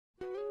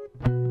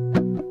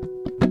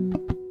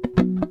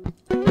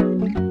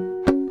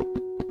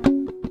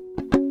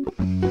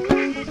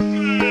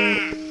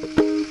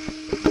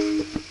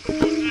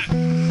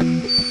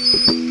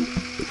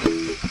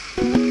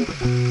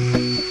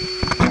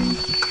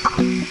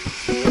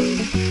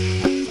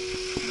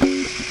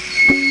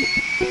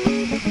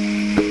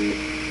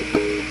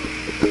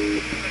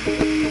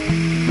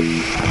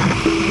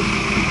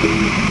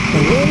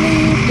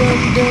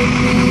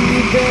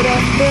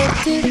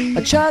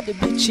tried to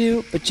be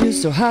chill, but you're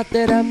so hot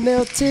that I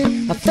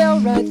melted. I fell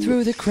right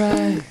through the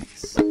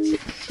cracks,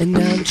 and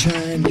now I'm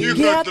trying to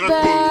get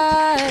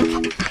back.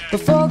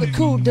 Before the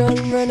cool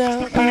done run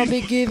out, I'll be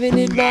giving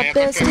it my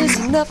bestest,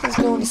 and nothing's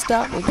gonna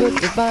stop me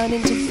but divine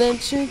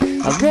intervention.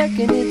 I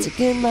reckon it's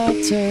again my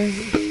turn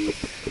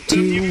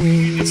to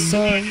win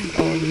some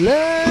or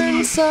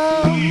learn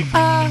some.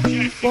 I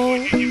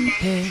won't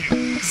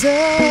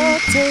hesitate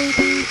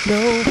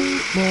no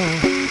more,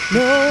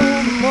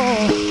 no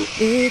more.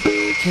 It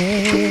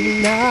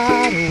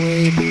cannot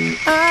wait.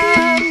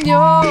 I'm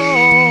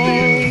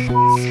yours.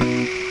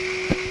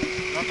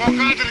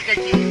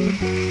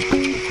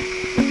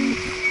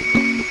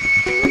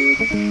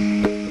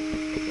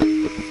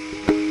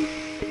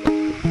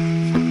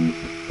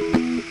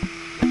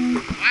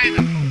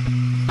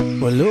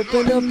 Well,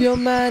 open up your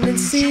mind and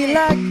see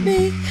like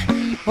me.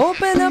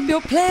 Open up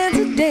your plans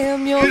and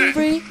damn, you're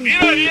free.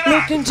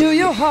 Look into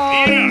your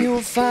heart and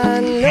you'll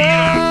find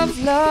love,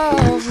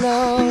 love,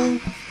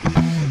 love.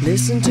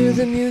 Listen to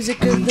the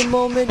music of the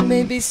moment,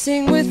 maybe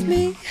sing with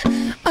me.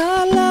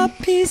 A la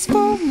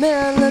peaceful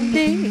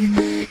melody.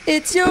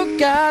 It's your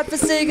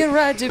God-forsaken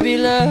right to be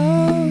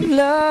loved,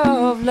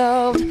 loved,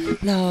 loved,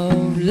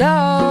 loved,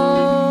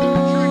 loved.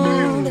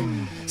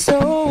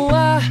 So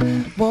I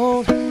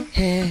won't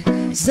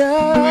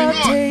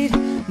hesitate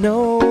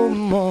no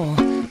more,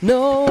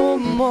 no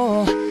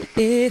more.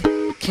 It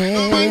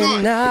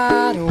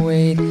cannot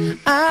wait.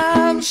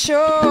 I'm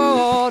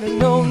sure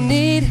no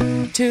need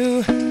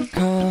to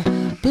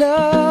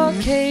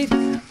complicate.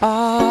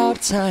 Our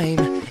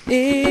time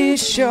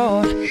is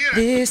short.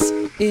 This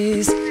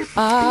is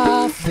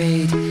our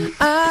fate.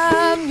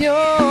 I'm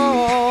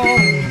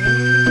yours.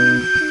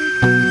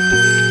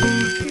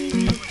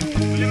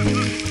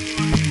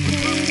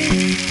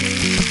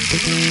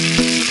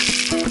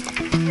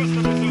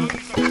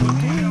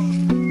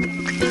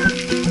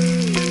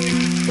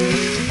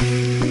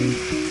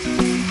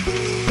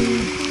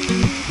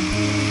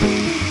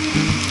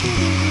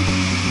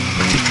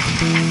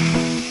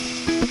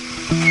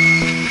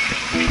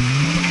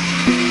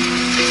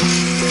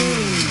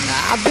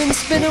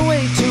 Been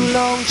away too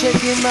long,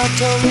 checking my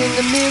tongue in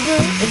the mirror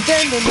and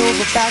bending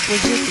over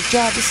backwards just to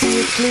try to see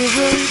it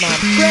clearer. My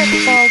breath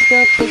fogged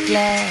up the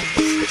glass,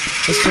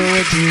 and so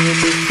I drew in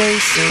the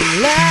face and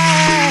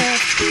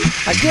laughed.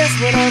 I guess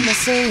what I'm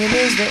saying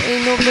is there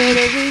ain't no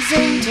better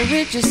reason to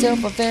rid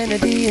yourself of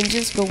vanity and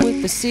just go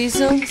with the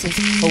seasons. It's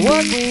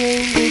what we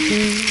aim to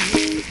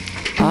do.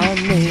 Our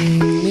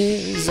name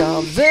is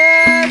our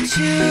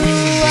virtue.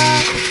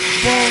 I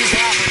won't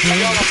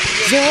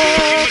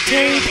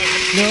hesitate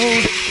no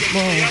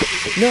more,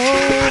 no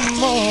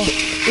more.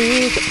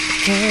 It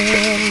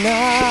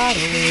cannot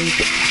wait.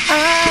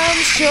 I'm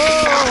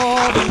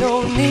sure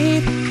no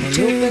need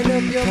to open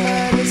up your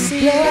mind and see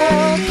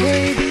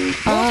blockade.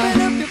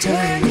 Our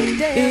time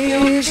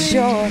is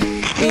short.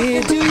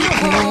 It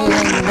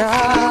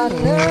cannot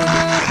wait.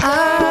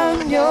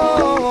 I'm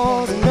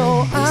yours.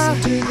 No, I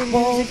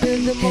won't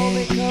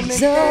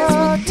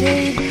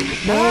hesitate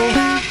no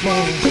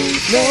more,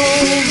 no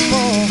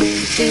more.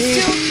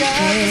 It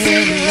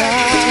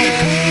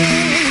cannot wait.